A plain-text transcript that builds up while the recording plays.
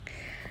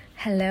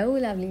Hello,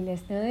 lovely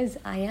listeners.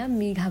 I am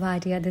Megha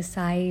Bhatia this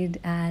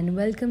side, and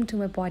welcome to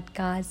my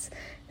podcast,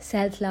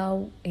 Self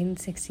Love in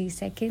 60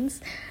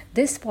 Seconds.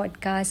 This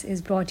podcast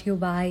is brought to you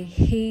by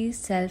Hey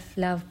Self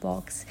Love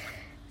Box.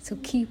 So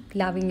keep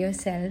loving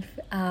yourself.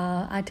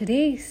 Our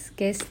today's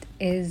guest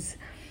is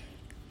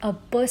a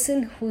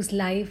person whose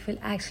life will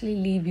actually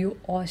leave you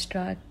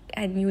awestruck,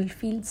 and you'll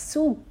feel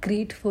so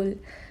grateful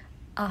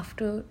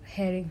after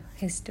hearing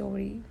his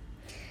story.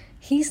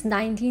 He's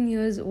 19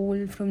 years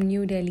old from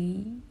New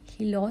Delhi.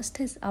 He lost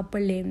his upper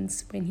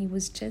limbs when he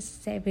was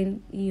just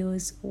 7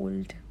 years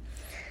old.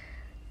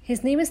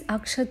 His name is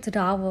Akshat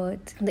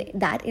Rawat.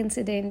 That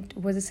incident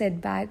was a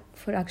setback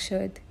for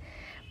Akshat,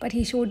 but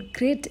he showed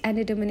grit and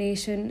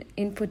determination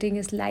in putting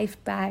his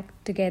life back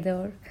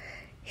together.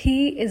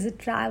 He is a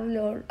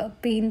traveler, a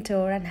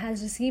painter, and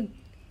has received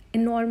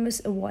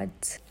enormous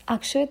awards.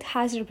 Akshat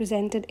has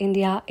represented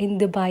India in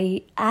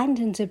Dubai and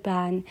in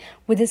Japan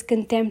with his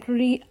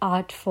contemporary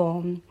art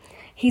form.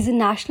 He's a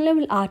national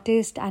level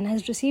artist and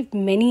has received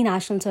many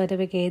national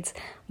certificates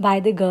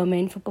by the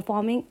government for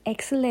performing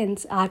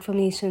excellence art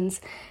formations.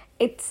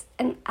 It's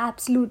an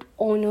absolute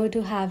honor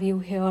to have you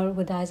here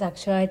with us,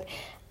 Akshat.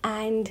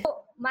 And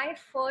my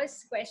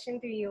first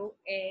question to you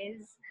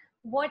is,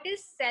 what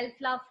is self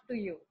love to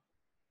you?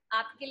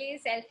 आपके लिए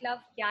self love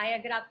क्या है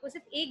अगर आपको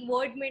सिर्फ एक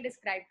word में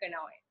describe करना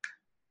हो?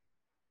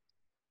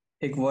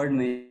 एक वर्ड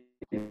में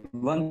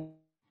वन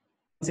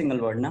सिंगल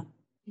वर्ड ना?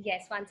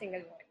 Yes, one single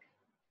word.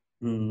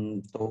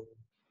 तो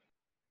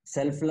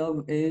self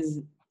love is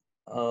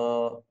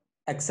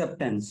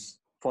acceptance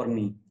for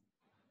me.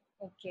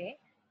 Okay.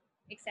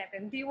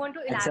 Acceptance. Do you want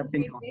to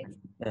Accepting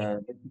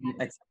elaborate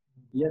this?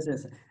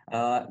 yes.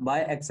 By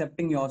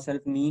accepting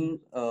yourself mean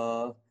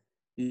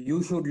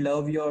you should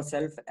love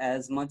yourself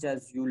as much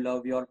as you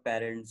love your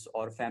parents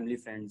or family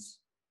friends,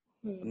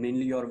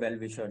 mainly your well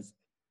wishers.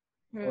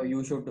 So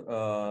you should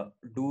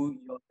do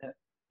yourself.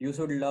 You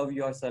should love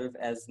yourself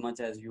as much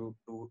as you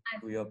do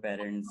to your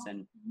parents,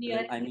 and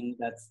Near. I mean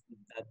that's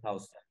how.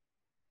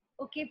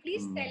 Okay,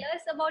 please tell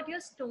us about your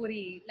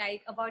story,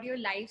 like about your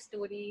life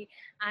story,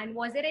 and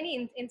was there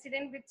any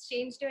incident which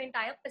changed your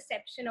entire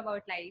perception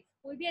about life?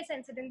 कोई भी ऐसा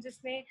incident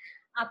जिसने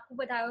आपको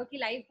बताया हो कि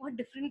life बहुत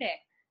different है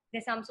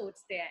जैसा हम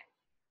सोचते हैं?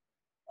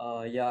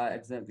 Yeah,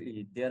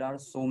 exactly. There are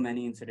so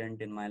many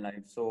incidents in my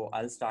life. So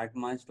I'll start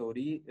my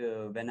story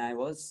when I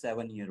was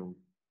 7 year old.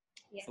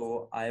 Yes.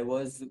 So I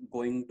was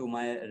going to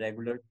my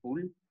regular school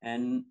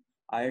and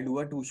I do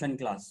a tuition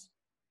class.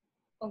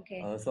 Okay.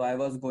 So I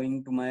was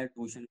going to my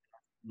tuition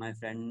class, my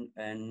friend,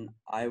 and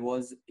I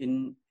was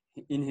in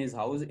his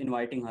house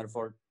inviting her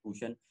for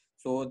tuition.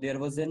 So there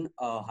was an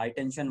high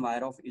tension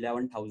wire of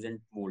 11,000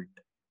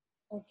 volt,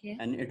 Okay.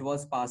 and it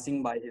was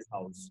passing by his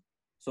house.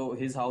 So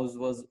his house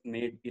was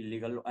made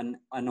illegal and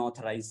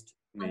unauthorized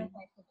way.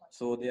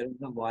 So there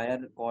is a wire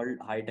called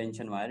high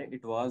tension wire.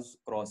 It was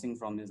crossing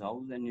from his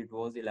house and it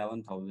was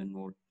 11,000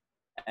 volt.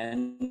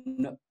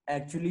 And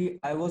actually,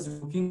 I was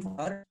looking for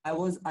her. I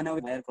was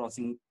unaware wire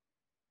crossing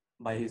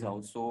by his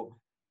house. So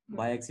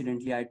by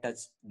accidentally, I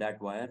touched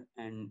that wire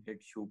and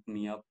it shook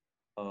me up.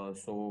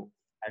 So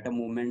at a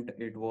moment,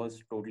 it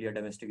was totally a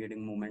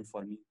devastating moment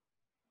for me,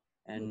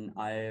 and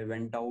I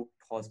went out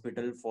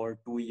hospital for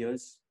 2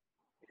 years.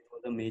 It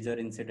was a major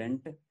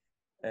incident,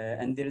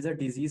 and there is a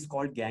disease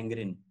called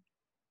gangrene.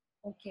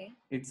 Okay.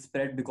 It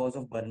spread because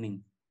of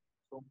burning.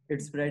 So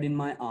it spread in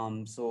my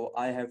arms. So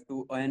I have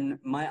to, and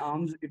my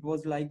arms, it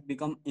was like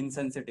become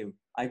insensitive.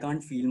 I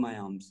can't feel my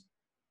arms.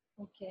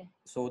 Okay.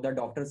 So the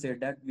doctor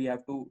said that we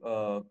have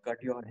to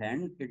cut your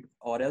hand,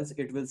 or else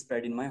it will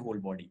spread in my whole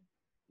body.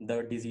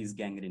 The disease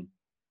gangrene.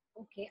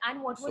 Okay.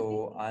 And what was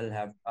So I'll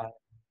have.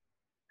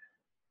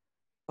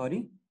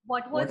 Sorry.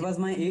 what was What was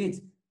my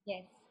age?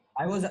 yes.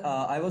 I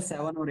was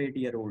 7 or 8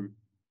 year old.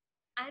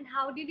 And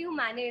how did you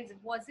manage?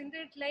 Wasn't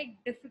it like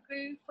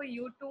difficult for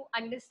you to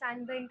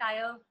understand the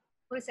entire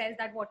process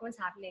that what was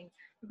happening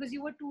because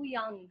you were too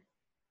young?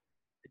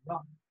 Yeah.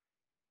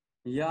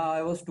 Yeah,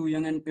 I was too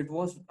young, and it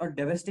was a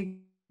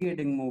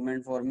devastating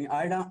moment for me.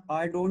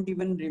 I don't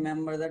even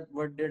remember that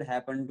what did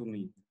happen to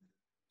me.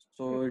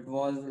 So it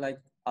was like,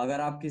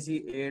 अगर आप किसी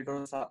 8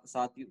 और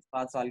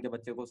 7 साल के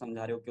बच्चे को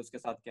समझा रहे हो कि उसके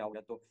साथ क्या हो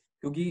गया, तो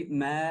क्योंकि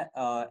मैं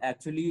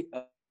एक्चुअली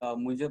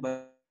मुझे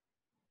बचपन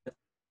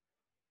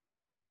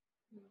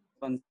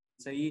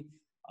से ही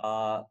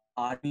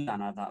आर्मी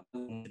जाना था,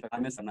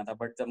 आर्मी करना था,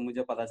 बट जब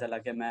मुझे पता चला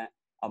कि मैं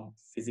अब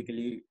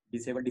फिजिकली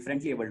डिसेबल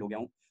डिफरेंटली एबल्ड हो गया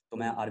हूँ, तो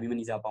मैं आर्मी में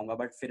नहीं जा पाऊंगा।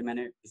 बट फिर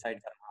मैंने डिसाइड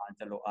करा, हाँ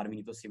चलो आर्मी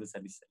नहीं तो सिविल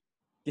सर्विस से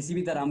किसी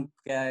भी तरह हम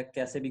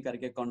कैसे भी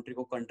करके कंट्री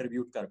को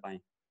कंट्रीब्यूट कर पाए।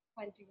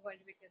 कंट्री को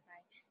कंट्रीब्यूट कर पाए।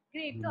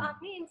 ग्रेट। तो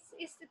आपने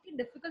इस इतनी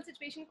डिफिकल्ट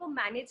सिचुएशन को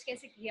मैनेज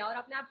कैसे किया और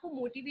अपने आप को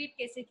मोटिवेट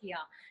कैसे किया?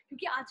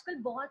 क्योंकि आजकल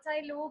बहुत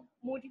सारे लोग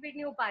मोटिवेट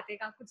नहीं हो पाते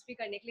का कुछ भी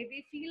करने के लिए।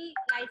 दे फील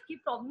लाइफ की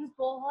प्रॉब्लम्स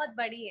बहुत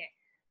बड़ी है।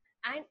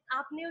 एंड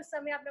आपने उस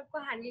समय अपने आप को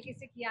हैंडल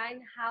कैसे किया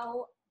and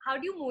how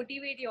do you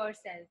motivate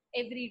yourself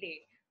every day?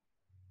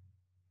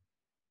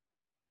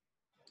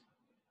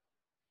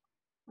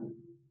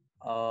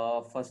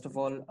 First of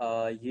all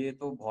ये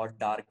तो बहुत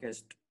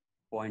डार्केस्ट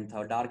पॉइंट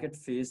था, डार्केस्ट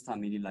फेज था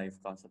मेरी लाइफ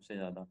का सबसे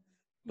ज्यादा।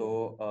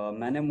 तो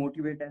मैंने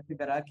मोटिवेट ऐसे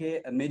करा कि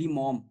मेरी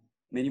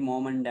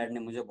मॉम एंड डैड ने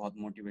मुझे बहुत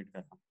मोटिवेट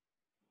करा।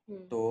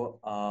 तो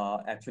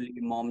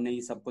एक्चुअली मॉम ने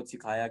ही सब कुछ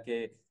सिखाया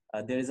कि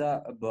there is a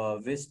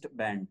waste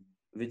band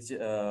which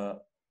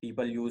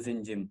people use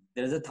in gym,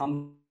 there is a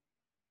thumb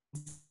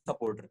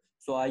supporter.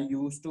 So I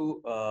used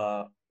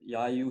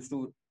to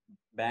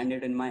band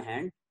it in my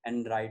hand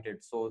and write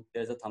it. So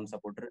there's a thumb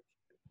supporter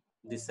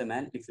जिससे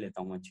मैं लिख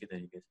लेता हूँ अच्छी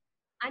तरीके से।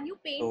 And you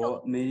paint तो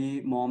also?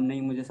 मेरी मॉम ने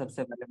ही मुझे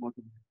सबसे पहले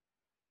motivate.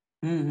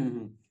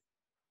 Hmm.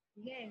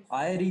 Yes.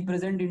 I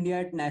represent India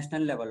at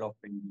national level of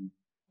painting,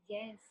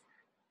 Yes.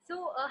 So,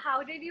 how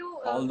did you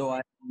although I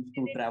get used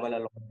to interested in travel a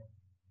painting?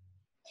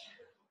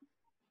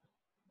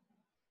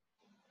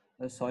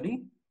 lot. Sorry,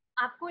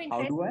 आपको how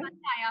interest do I? कहाँ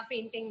से आया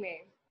painting में?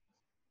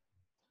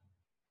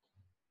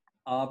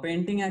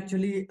 Painting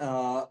actually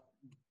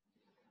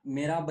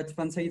मेरा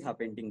बचपन से ही था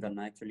painting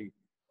करना। एक्चुअली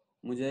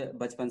मुझे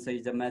बचपन से ही,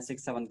 जब मैं 6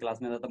 7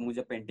 क्लास में था, तब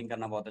मुझे पेंटिंग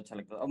करना बहुत अच्छा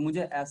लगता था। और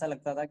मुझे ऐसा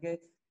लगता था कि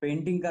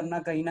पेंटिंग करना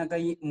कहीं ना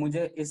कहीं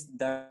मुझे इस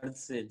दर्द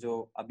से,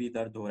 जो अभी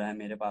दर्द हो रहा है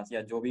मेरे पास,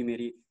 या जो भी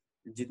मेरी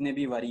जितने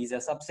भी वरीज है,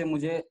 सबसे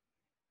मुझे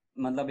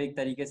मतलब एक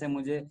तरीके से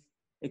मुझे,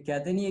 एक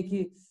कहते नहीं है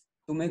कि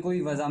तुम्हें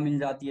कोई वजह मिल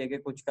जाती है कि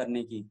कुछ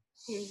करने की,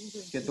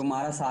 कि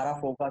तुम्हारा सारा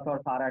फोकस और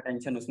सारा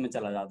अटेंशन उसमें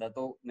चला जाता है।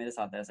 तो मेरे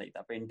साथ ऐसा ही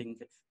था पेंटिंग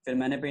से। फिर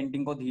मैंने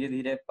पेंटिंग को धीरे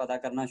धीरे पता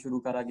करना शुरू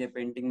करा कि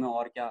पेंटिंग में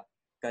और क्या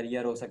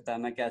करियर हो सकता है,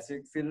 मैं कैसे।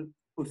 फिर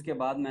उसके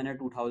बाद मैंने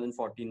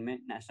 2014 में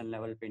नेशनल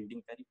लेवल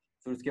पेंटिंग करी।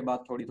 फिर उसके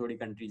बाद थोड़ी थोड़ी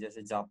कंट्री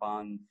जैसे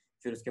जापान,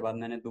 फिर उसके बाद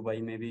मैंने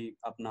दुबई में भी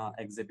अपना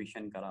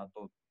एग्जीबिशन करा।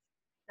 तो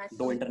That's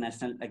 2 so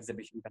इंटरनेशनल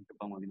एग्जीबिशन कर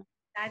चुका हूँ अभी मैं।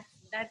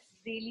 that's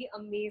really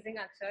amazing,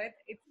 Akshat.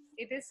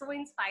 It is so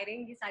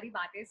inspiring. ये सारी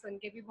बातें सुन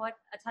के भी बहुत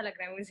अच्छा लग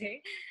रहा है मुझे.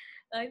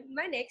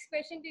 My next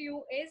question to you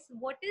is,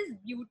 what is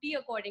beauty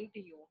according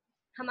to you?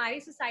 हमारी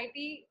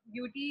सोसाइटी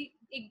ब्यूटी,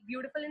 एक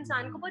ब्यूटीफुल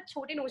इंसान को बहुत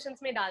छोटे नोशंस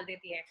में डाल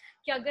देती है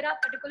कि अगर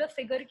आप पर्टिकुलर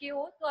फिगर के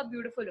हो तो आप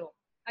ब्यूटीफुल हो,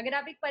 अगर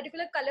आप एक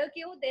पर्टिकुलर कलर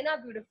के हो देन आप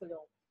ब्यूटीफुल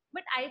हो.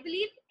 But I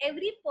believe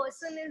every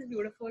person is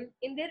beautiful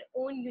in their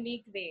own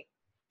unique way.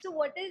 So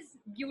what is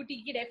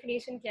beauty की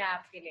डेफिनेशन क्या है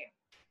आपके लिए?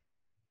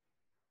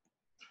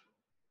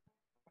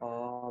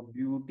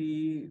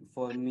 Beauty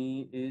for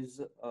me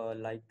is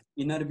like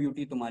inner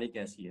beauty तुम्हारी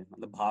कैसी है,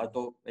 मतलब बाहर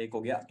तो एक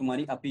हो गया,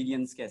 तुम्हारी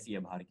अपीरियंस कैसी है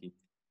बाहर की,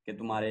 कि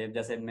तुम्हारे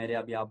जैसे मेरे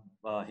अभी आप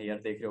हेयर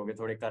देख रहे होगे,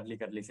 थोड़े करली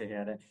करली से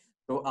हेयर है।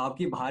 तो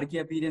आपकी बाहर की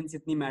अपीरियंस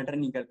इतनी मैटर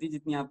नहीं करती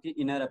जितनी आपकी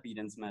इनर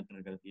अपीरियंस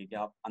मैटर करती है, कि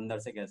आप अंदर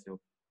से कैसे हो।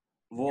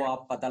 वो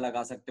आप पता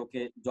लगा सकते हो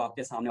कि जो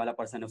आपके सामने वाला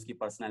पर्सन है उसकी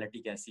पर्सनैलिटी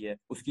कैसी है,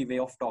 उसकी वे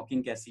ऑफ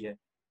टॉकिंग कैसी है,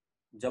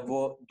 जब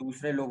वो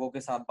दूसरे लोगों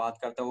के साथ बात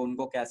करता है वो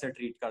उनको कैसे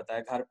ट्रीट करता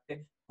है, घर पे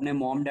अपने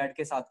मॉम डैड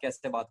के साथ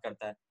कैसे बात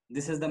करता है।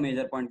 This is the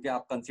major point कि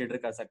आप कंसीडर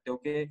कर सकते हो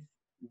कि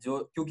जो,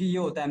 क्योंकि ये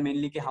होता है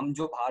मेनली कि हम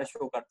जो बाहर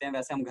शो करते हैं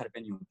वैसे हम घर पे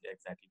नहीं होते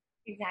एग्जैक्टली।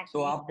 तो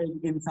एग्जैक्टली. आप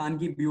एक इंसान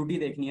की ब्यूटी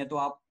देखनी है तो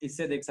आप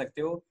इससे देख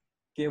सकते हो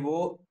कि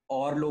वो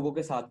और लोगों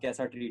के साथ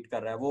कैसा ट्रीट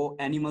कर रहा है, वो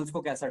एनिमल्स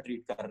को कैसा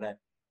ट्रीट कर रहा है।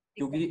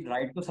 क्योंकि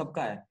राइट तो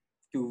सबका है,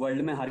 क्योंकि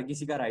वर्ल्ड में हर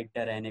किसी का राइट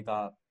है रहने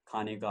का,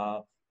 खाने का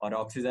और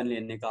ऑक्सीजन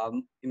लेने का।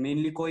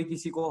 मेनली कोई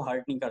किसी को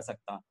हर्ट नहीं कर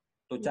सकता,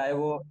 तो चाहे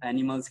वो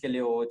एनिमल्स के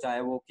लिए हो,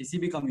 चाहे वो किसी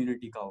भी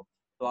कम्युनिटी का हो।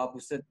 तो आप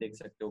उससे देख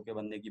सकते हो कि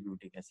बंदे की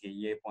ब्यूटी कैसी है,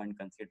 ये पॉइंट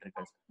कंसिडर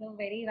कर सकते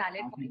वेरी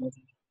वैलिड हो, पॉइंट. बस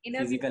इनर.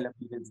 फिजिकल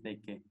अपीयरेंस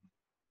देख के।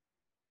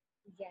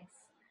 Yes.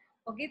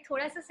 Okay,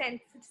 थोड़ा सा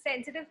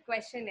sensitive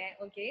question है.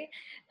 Okay.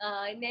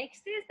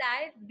 Next is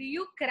that, do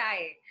you cry?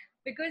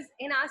 Because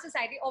in our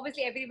society,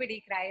 obviously everybody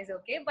cries,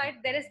 okay, but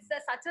there is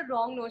such a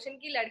wrong notion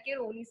कि लड़के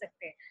रो नहीं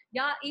सकते.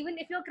 या even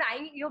if you're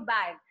crying, you're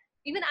bad.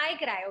 Even I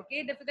cry,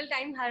 okay. Difficult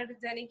time हर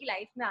जने की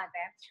life में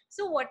आता है.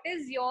 So what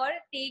is your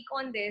take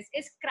on this?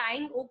 Is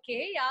crying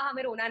okay या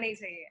हमें रोना नहीं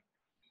चाहिए?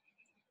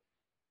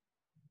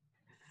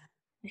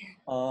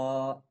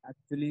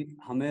 एक्चुअली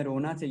हमें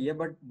रोना चाहिए,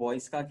 बट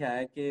बॉयज का क्या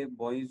है कि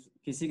बॉयज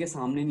किसी के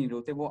सामने नहीं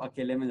रोते, वो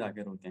अकेले में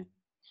जाके रोते हैं।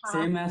 हाँ.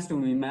 सेम एज टू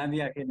मी, मैं भी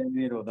अकेले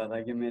में ही रोता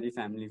था कि मेरी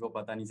फैमिली को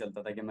पता नहीं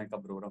चलता था कि मैं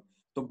कब रो रहा हूँ।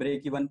 तो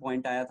ब्रेक इवन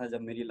पॉइंट आया था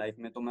जब मेरी लाइफ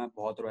में, तो मैं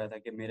बहुत रोया था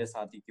कि मेरे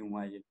साथ ही क्यों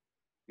हुआ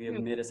ये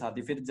मेरे साथ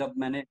ही। फिर जब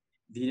मैंने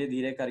धीरे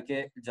धीरे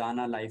करके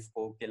जाना लाइफ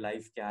को, कि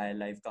लाइफ क्या है,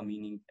 लाइफ का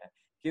मीनिंग क्या है,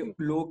 कि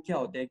लोग क्या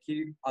होते हैं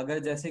कि अगर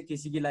जैसे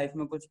किसी की लाइफ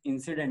में कुछ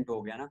इंसिडेंट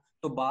हो गया ना,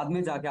 तो बाद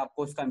में जाके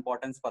आपको उसका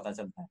इंपॉर्टेंस पता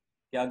चलता है,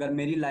 कि अगर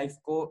मेरी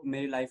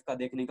लाइफ का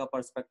देखने का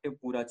पर्सपेक्टिव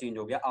पूरा चेंज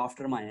हो गया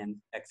आफ्टर माई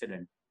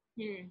एक्सीडेंट।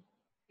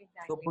 तो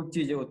Exactly. कुछ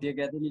चीजें होती है,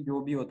 कहते हैं कि जो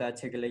भी होता है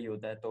अच्छे के लिए ही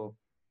होता है। तो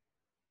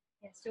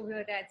Yes, जो भी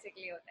होता है अच्छे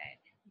के लिए होता है.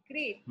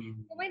 Great.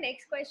 Hmm. So my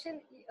next question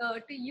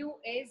to you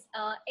is,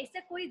 ऐसा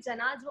कोई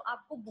जना जो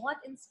आपको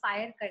बहुत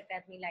इंस्पायर करता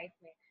है अपनी लाइफ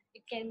में?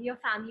 It can be your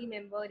family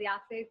member या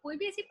फिर कोई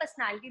भी ऐसी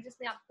पर्सनालिटी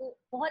जिसने आपको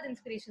बहुत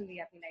इंस्पिरेशन दी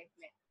है अपनी लाइफ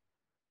में.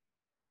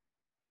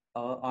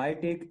 I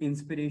take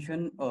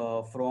inspiration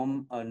from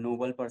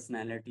noble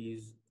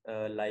personalities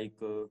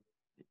like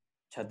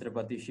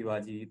Chhatrapati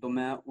Shivaji. तो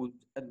मैं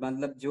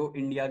मतलब जो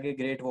इंडिया के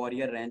ग्रेट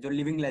वॉरियर रहे हैं, जो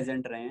लिविंग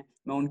लेजेंड रहे हैं,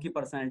 मैं उनकी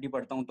पर्सनालिटी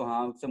पढ़ता हूँ तो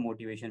हाँ, उससे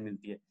मोटिवेशन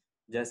मिलती है।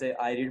 जैसे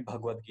I read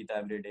Bhagavad Gita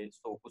everyday,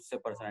 तो उससे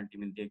पर्सनालिटी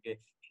मिलती है कि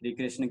श्री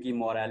कृष्ण की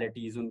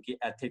मॉरलिटीज, उनकी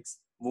एथिक्स,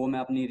 वो मैं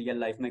अपनी रियल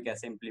लाइफ में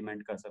कैसे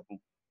इम्प्लीमेंट कर सकूं.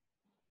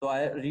 तो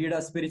I read a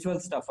spiritual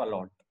stuff a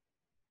lot.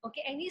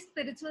 Okay, any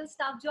spiritual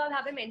stuff जो आप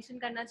यहाँ पे मेंशन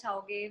करना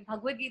चाहोगे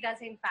भगवत गीता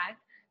से, इनफैक्ट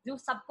जो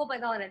सबको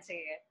पता होना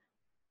चाहिए,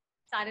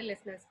 सारे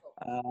लिसनर्स को?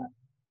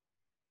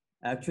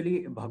 एक्चुअली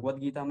भगवत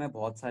गीता में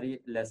बहुत सारी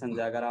लेसन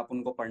है. अगर आप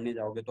उनको पढ़ने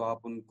जाओगे तो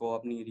आप उनको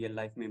अपनी रियल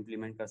लाइफ में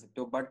इम्प्लीमेंट कर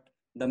सकते हो. But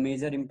the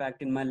major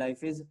impact in my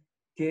life is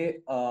कि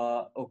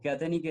वो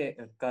कहते नहीं कि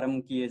कर्म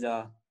किए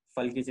जा,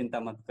 फल की चिंता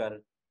मत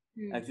कर.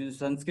 Actually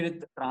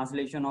Sanskrit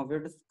translation of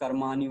it,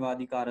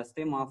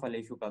 कर्मानिवादिकारस्ते माँ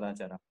फलेषु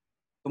कदाचर.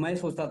 तो मैं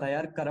सोचता था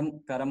यार, कर्म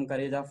कर्म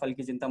करे जा, फल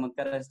की चिंता मत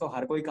कर, ऐसे तो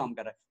हर कोई काम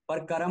कर रहा है.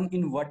 पर कर्म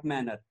इन व्हाट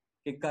मैनर,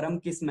 कि कर्म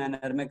किस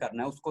मैनर में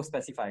करना है उसको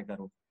स्पेसिफाई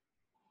करो.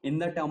 In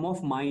the term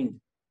of mind,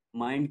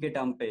 mind के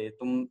टर्म पे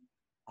तुम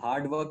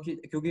हार्ड वर्क,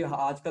 क्योंकि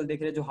आजकल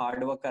देख रहे जो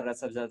हार्ड वर्क कर रहा है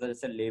सब ज्यादा,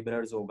 जैसे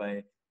लेबरर्स हो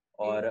गए,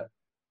 और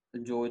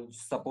जो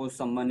सपोज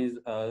समवन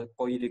इज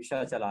कोई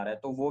रिक्शा चला रहा है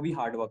तो वो भी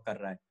हार्ड वर्क कर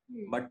रहा है.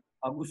 बट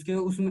अब उसके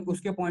उसमें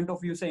उसके पॉइंट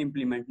ऑफ व्यू से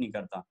इम्प्लीमेंट नहीं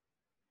करता.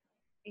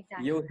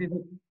 ये उसी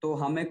तो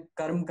हमें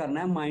कर्म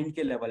करना है माइंड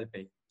के लेवल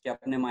पे, कि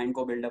अपने माइंड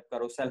को बिल्डअप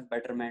करो, सेल्फ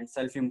बेटरमेंट,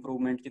 सेल्फ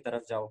इम्प्रूवमेंट की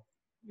तरफ जाओ.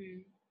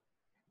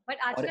 बट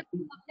और आजकल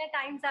अपना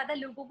टाइम ज्यादा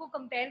लोगों को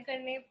कंपेयर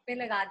करने पे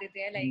लगा देते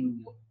हैं, लाइक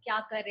लोग क्या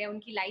कर रहे हैं,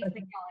 उनकी लाइफ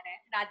में क्या हो रहा है,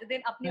 रादर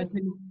देन अपने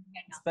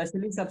करना.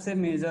 स्पेशली सबसे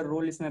मेजर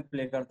रोल इसमें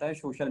प्ले करता है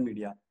सोशल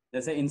मीडिया.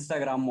 जैसे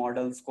इंस्टाग्राम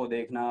मॉडल्स को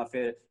देखना,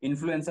 फिर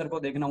इन्फ्लुएंसर को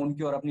देखना,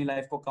 उनकी और अपनी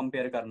लाइफ को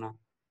कंपेयर करना.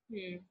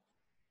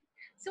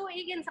 सो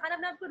एक इंसान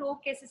अपने आप को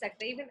रोक कैसे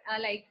सकता है?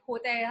 इवन लाइक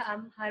होता है,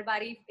 हम हर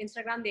बारी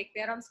इंस्टाग्राम देखते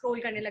हैं और हम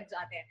स्क्रॉल करने लग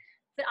जाते हैं,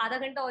 फिर आधा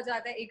घंटा हो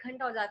जाता है, 1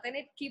 घंटा हो जाता है,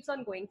 इट कीप्स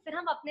ऑन गोइंग, फिर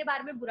हम अपने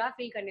बारे में बुरा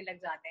फील करने लग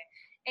जाते हैं.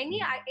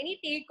 एनी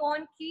टेक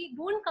ऑन कि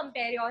don't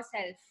compare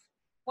yourself?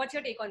 What's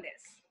your take on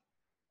this?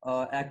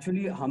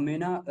 Actually हमें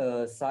ना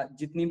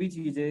जितनी भी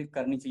चीजें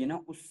करनी चाहिए ना,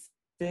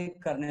 उससे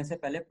करने से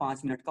पहले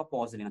 5 मिनट का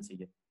पॉज लेना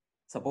चाहिए.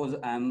 सपोज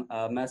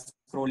मैं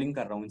स्क्रोलिंग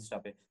कर रहा हूँ इंस्टा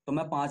पे, तो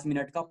मैं 5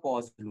 मिनट का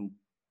पॉज लूँ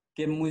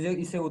कि मुझे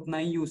इसे उतना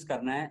ही यूज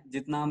करना है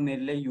जितना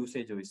मेरे लिए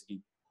यूसेज हो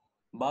इसकी.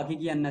 बाकी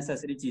की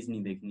अननेसेसरी चीज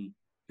नहीं देखनी,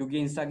 क्योंकि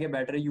इंस्टा के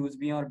बेटर यूज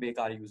भी हैं और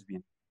बेकार यूज भी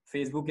हैं.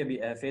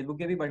 फेसबुक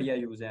के भी बढ़िया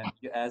यूज है,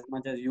 एज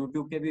मच एज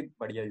यूट्यूब के भी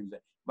बढ़िया यूज है.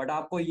 बट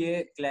आपको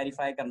ये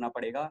क्लैरिफाई करना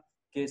पड़ेगा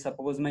कि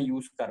सपोज मैं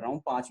यूज कर रहा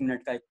हूँ, 5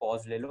 मिनट का एक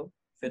पॉज ले लो,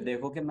 फिर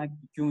देखो कि मैं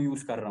क्यों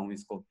यूज कर रहा हूँ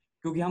इसको.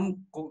 क्योंकि हम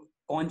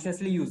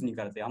कॉन्शियसली यूज नहीं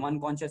करते, हम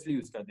अनकॉन्शियसली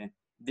यूज करते हैं.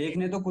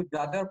 देखने तो कुछ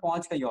जाते हैं और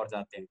पहुंच कहीं और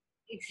जाते हैं,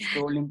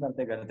 स्क्रोलिंग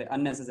करते करते.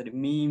 अननेसेसरी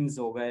मीम्स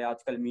हो गए,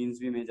 आजकल मीम्स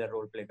भी मेजर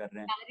रोल प्ले कर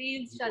रहे हैं.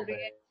 रील्स चल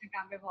रही है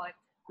इंस्टाग्राम पे बहुत.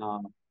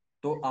 हाँ,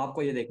 तो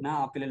आपको ये देखना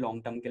है आपके लिए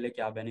लॉन्ग टर्म के लिए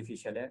क्या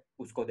बेनिफिशियल है,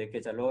 उसको देख के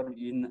चलो. और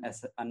इन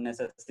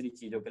अननेसेसरी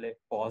चीजों के लिए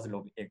पॉज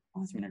लो एक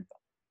 5 मिनट का.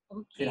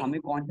 फिर हमें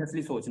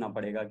कॉन्शियसली सोचना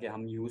पड़ेगा कि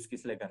हम यूज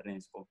किस लिए कर रहे हैं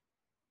इसको.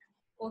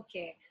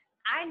 Okay.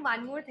 And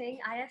one more thing,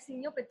 I have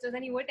seen your pictures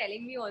and you were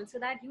telling me also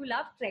that you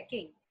love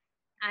trekking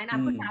and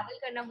आपको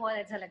travel करना बहुत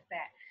अच्छा लगता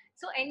है.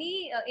 So any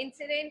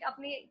incident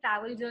अपनी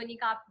travel journey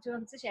का आप जो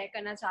हमसे share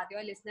करना चाहते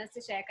हो, listeners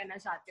से share करना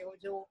चाहते हो,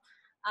 जो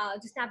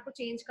जिसने आपको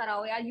change करा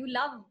हो, या you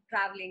love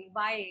traveling,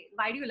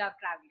 why do you love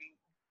traveling?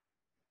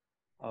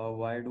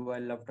 Why do I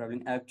love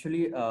traveling?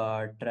 Actually,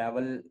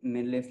 travel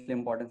मेरे लिए इसलिए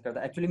इम्पोर्टेंस करता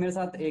है. एक्चुअली मेरे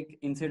साथ एक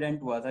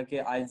इंसिडेंट हुआ था कि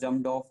आई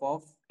jumped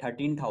of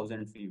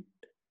 13,000 feet.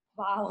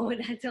 Wow,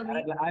 that's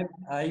amazing.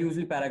 I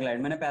usually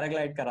paraglide, मैंने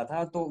पैराग्लाइड करा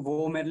था, तो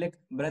वो मेरे लिए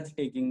ब्रेथ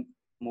टेकिंग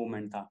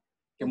मोमेंट था.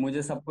 कि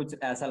मुझे सब कुछ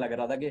ऐसा लग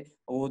रहा था कि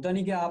वो होता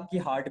नहीं कि आपकी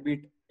हार्ट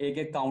बीट एक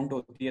एक काउंट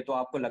होती है तो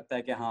आपको लगता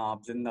है कि हाँ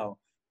आप जिंदा हो.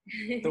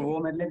 तो वो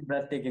मेरे लिए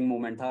ब्रेथ टेकिंग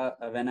मोमेंट था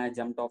when I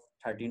jumped of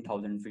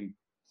 13,000 feet.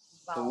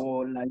 तो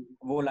Wow.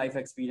 वो लाइफ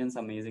एक्सपीरियंस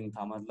अमेजिंग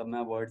था. मतलब मैं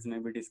वर्ड्स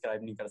में भी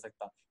डिस्क्राइब नहीं कर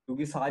सकता,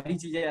 क्योंकि सारी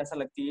चीजें ऐसा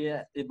लगती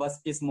है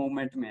बस इस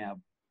मोमेंट में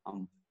अब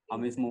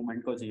हम इस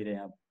मोमेंट को जी रहे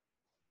हैं अब.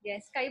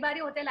 यस, कई बार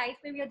होता है लाइफ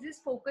में, we are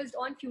just focused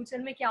on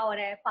future में क्या हो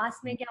रहा है,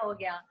 पास्ट में क्या हो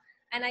गया,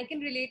 and I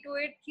can relate to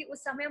it कि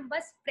उस समय हम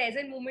बस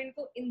प्रेजेंट मोमेंट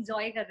को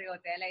एंजॉय कर रहे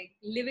होते हैं, like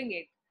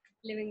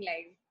living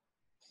life.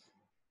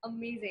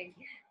 Amazing.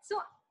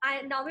 So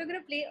now we are gonna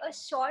play a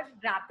short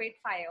rapid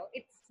fire.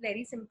 It's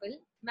very simple.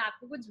 मैं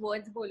आपको कुछ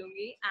वर्ड्स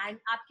बोलूंगी एंड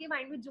आपके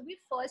माइंड में जो भी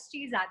फर्स्ट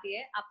चीज आती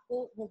है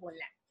आपको वो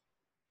बोलना है.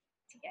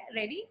 ठीक है?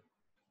 Ready?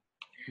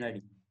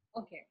 Ready.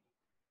 Okay.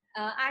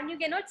 And you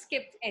can not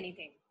skip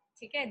anything.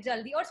 ठीक है?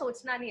 जल्दी और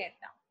सोचना नहीं है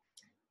इतना.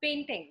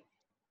 Painting.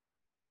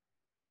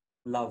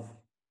 Love.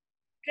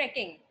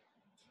 Trekking.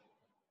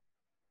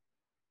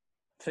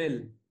 Thrill.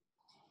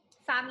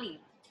 Family.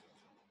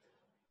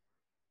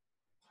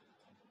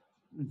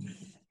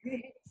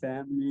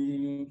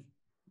 Family.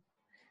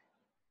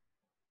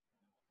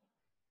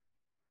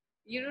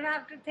 You don't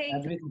have to think.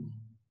 Everything.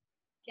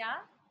 क्या?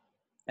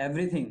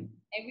 Everything.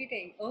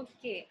 Everything.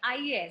 Okay.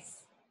 IES.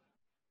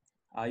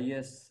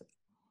 IAS.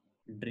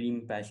 Dream,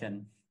 passion.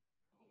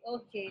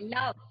 Okay.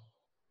 Love.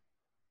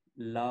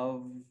 Love.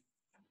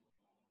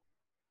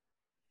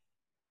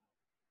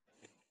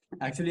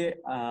 Actually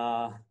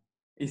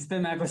इस पे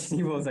मैं कुछ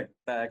नहीं बोल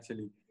सकता.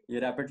 एक्चुअली ये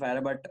रैपिड फायर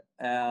है, बट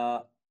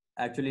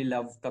एक्चुअली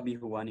लव कभी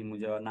हुआ नहीं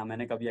मुझे, और ना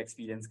मैंने कभी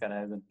एक्सपीरियंस करा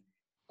है.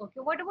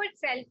 Okay. What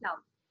about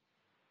self-love?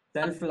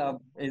 Self love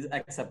is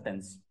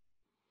acceptance.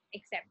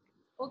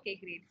 Acceptance. Okay,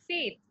 great.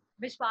 Faith.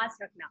 विश्वास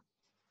रखना.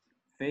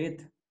 Faith,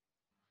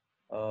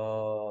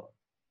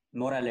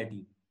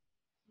 morality.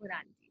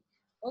 Morality.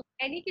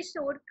 Okay. Any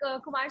Kishore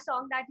Kumar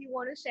song that you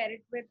want to share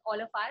it with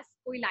all of us?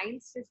 कोई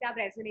lines जिससे आप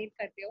resonate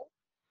करते हो?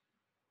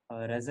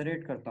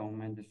 Resonate करता हूँ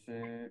मैं जिससे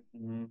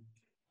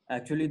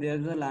actually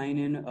there's a line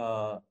in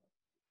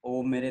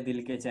ओ मेरे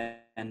दिल के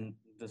चैन,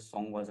 the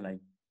song was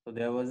like, so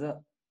there was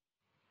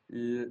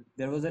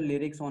a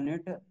lyrics on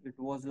it. It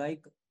was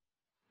like,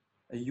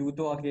 यूं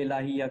तो अकेला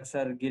ही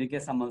अक्सर गिर के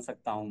संभल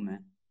सकता हूँ मैं.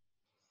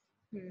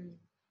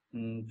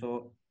 So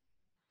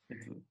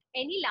it's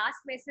Any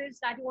last message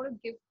that you want to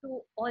give to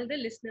all the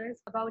listeners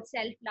about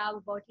self-love,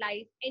 about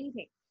life,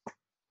 anything?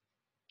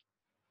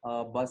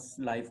 बस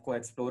लाइफ को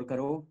एक्सप्लोर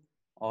करो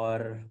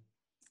और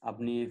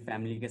अपनी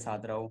फैमिली के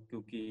साथ रहो,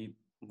 क्योंकि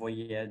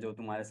वही है जो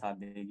तुम्हारे साथ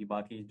देगी.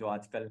 बाकी जो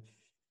आजकल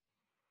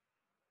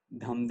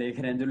हम देख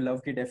रहे हैं, जो लव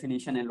की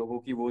डेफिनेशन है लोगों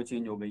की, वो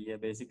चेंज हो गई है.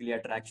 बेसिकली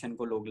अट्रैक्शन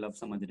को लोग लव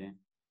समझ रहे हैं.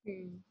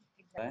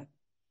 Exactly.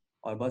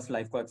 और बस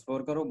लाइफ को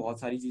एक्सप्लोर करो, बहुत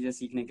सारी चीजें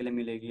सीखने के लिए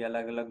मिलेगी.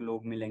 अलग अलग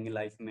लोग मिलेंगे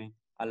लाइफ में,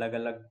 अलग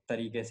अलग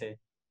तरीके से.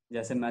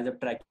 जैसे मैं जब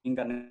ट्रैकिंग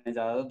करने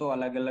जा रहा था तो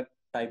अलग अलग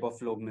टाइप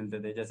ऑफ लोग मिलते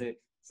थे. जैसे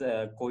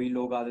कोई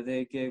लोग आते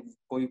थे कि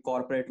कोई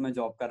कॉर्पोरेट में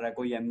जॉब कर रहा है,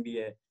 कोई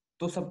एमबीए है,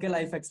 तो सबके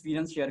लाइफ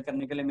एक्सपीरियंस शेयर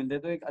करने के लिए मिलते,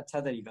 तो एक अच्छा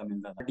तरीका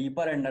मिलता था.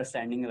 डीपर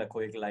अंडरस्टैंडिंग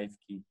रखो एक लाइफ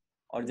की.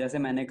 और जैसे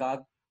मैंने कहा,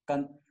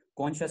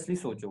 कॉन्शियसली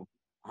सोचो.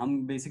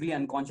 हम बेसिकली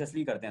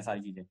अनकॉन्शियसली करते हैं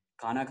सारी चीजें.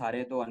 खाना खा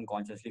रहे हैं तो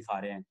अनकॉन्शियसली खा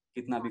रहे हैं,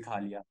 कितना भी खा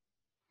लिया.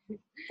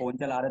 फोन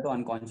चला रहे तो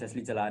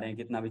अनकॉन्शियसली चला रहे हैं,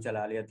 कितना भी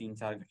चला लिया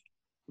 3-4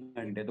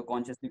 घंटे. तो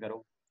कॉन्शियसली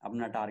करो,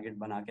 अपना टारगेट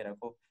बना के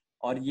रखो.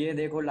 और ये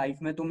देखो लाइफ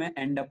में तुम्हें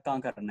एंड अप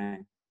कहाँ करना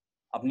है,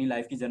 अपनी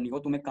लाइफ की जर्नी को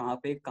तुम्हें कहाँ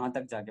पे कहाँ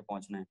तक जाके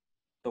पहुंचना है,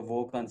 तो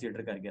वो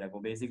कंसीडर करके रखो.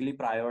 Basically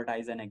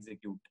prioritise and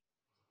execute.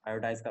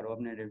 Prioritise करो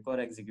अपने ड्रीम को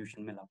और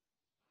एग्जीक्यूशन में लाओ.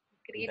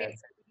 Great That's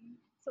explanation.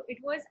 So it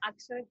was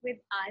Akshat with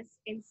us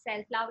in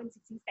Self Love in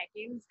 60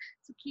 Seconds.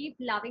 So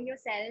keep loving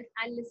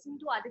yourself and listen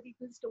to other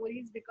people's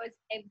stories because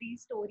every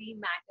story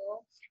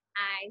matters.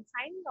 And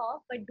signing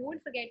off, but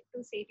don't forget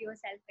to say to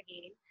yourself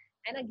again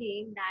and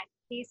again that,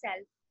 hey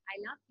self, I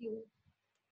love you.